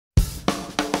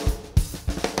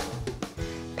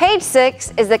Page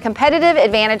 6 is the competitive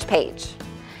advantage page.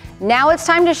 Now it's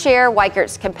time to share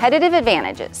Weichert's competitive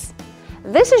advantages.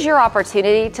 This is your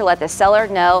opportunity to let the seller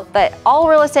know that all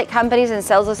real estate companies and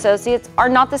sales associates are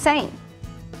not the same.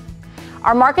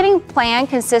 Our marketing plan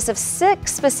consists of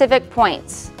 6 specific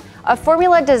points, a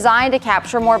formula designed to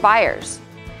capture more buyers.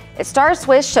 It starts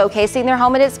with showcasing their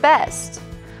home at its best,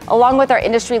 along with our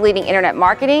industry-leading internet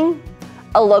marketing,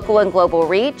 a local and global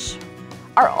reach,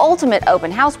 our ultimate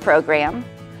open house program,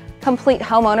 complete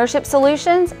home ownership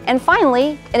solutions, and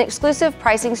finally, an exclusive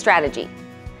pricing strategy.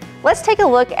 Let's take a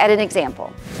look at an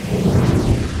example.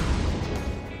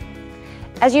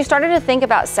 As you started to think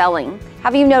about selling,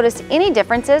 have you noticed any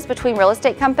differences between real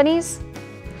estate companies?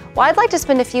 Well, I'd like to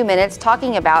spend a few minutes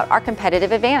talking about our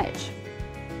competitive advantage.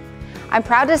 I'm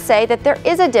proud to say that there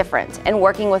is a difference in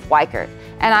working with Weichert,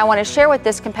 and I want to share what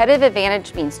this competitive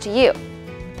advantage means to you.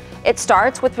 It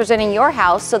starts with presenting your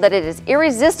house so that it is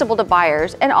irresistible to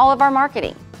buyers in all of our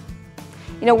marketing.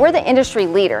 We're the industry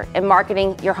leader in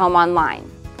marketing your home online.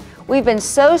 We've been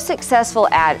so successful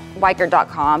at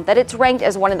Weichert.com that it's ranked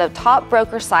as one of the top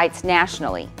broker sites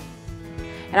nationally.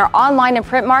 And our online and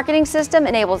print marketing system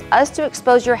enables us to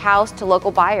expose your house to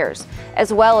local buyers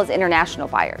as well as international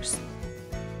buyers.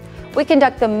 We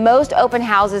conduct the most open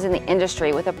houses in the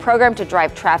industry with a program to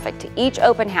drive traffic to each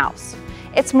open house.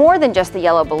 It's more than just the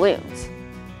yellow balloons.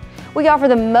 We offer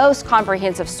the most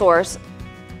comprehensive source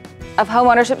of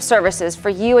homeownership services for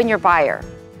you and your buyer.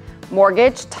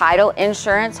 Mortgage, title,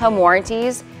 insurance, home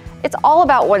warranties, it's all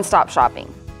about one-stop shopping.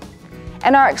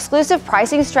 And our exclusive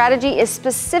pricing strategy is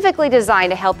specifically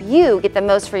designed to help you get the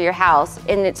most for your house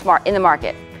in the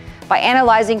market by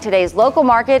analyzing today's local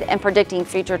market and predicting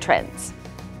future trends.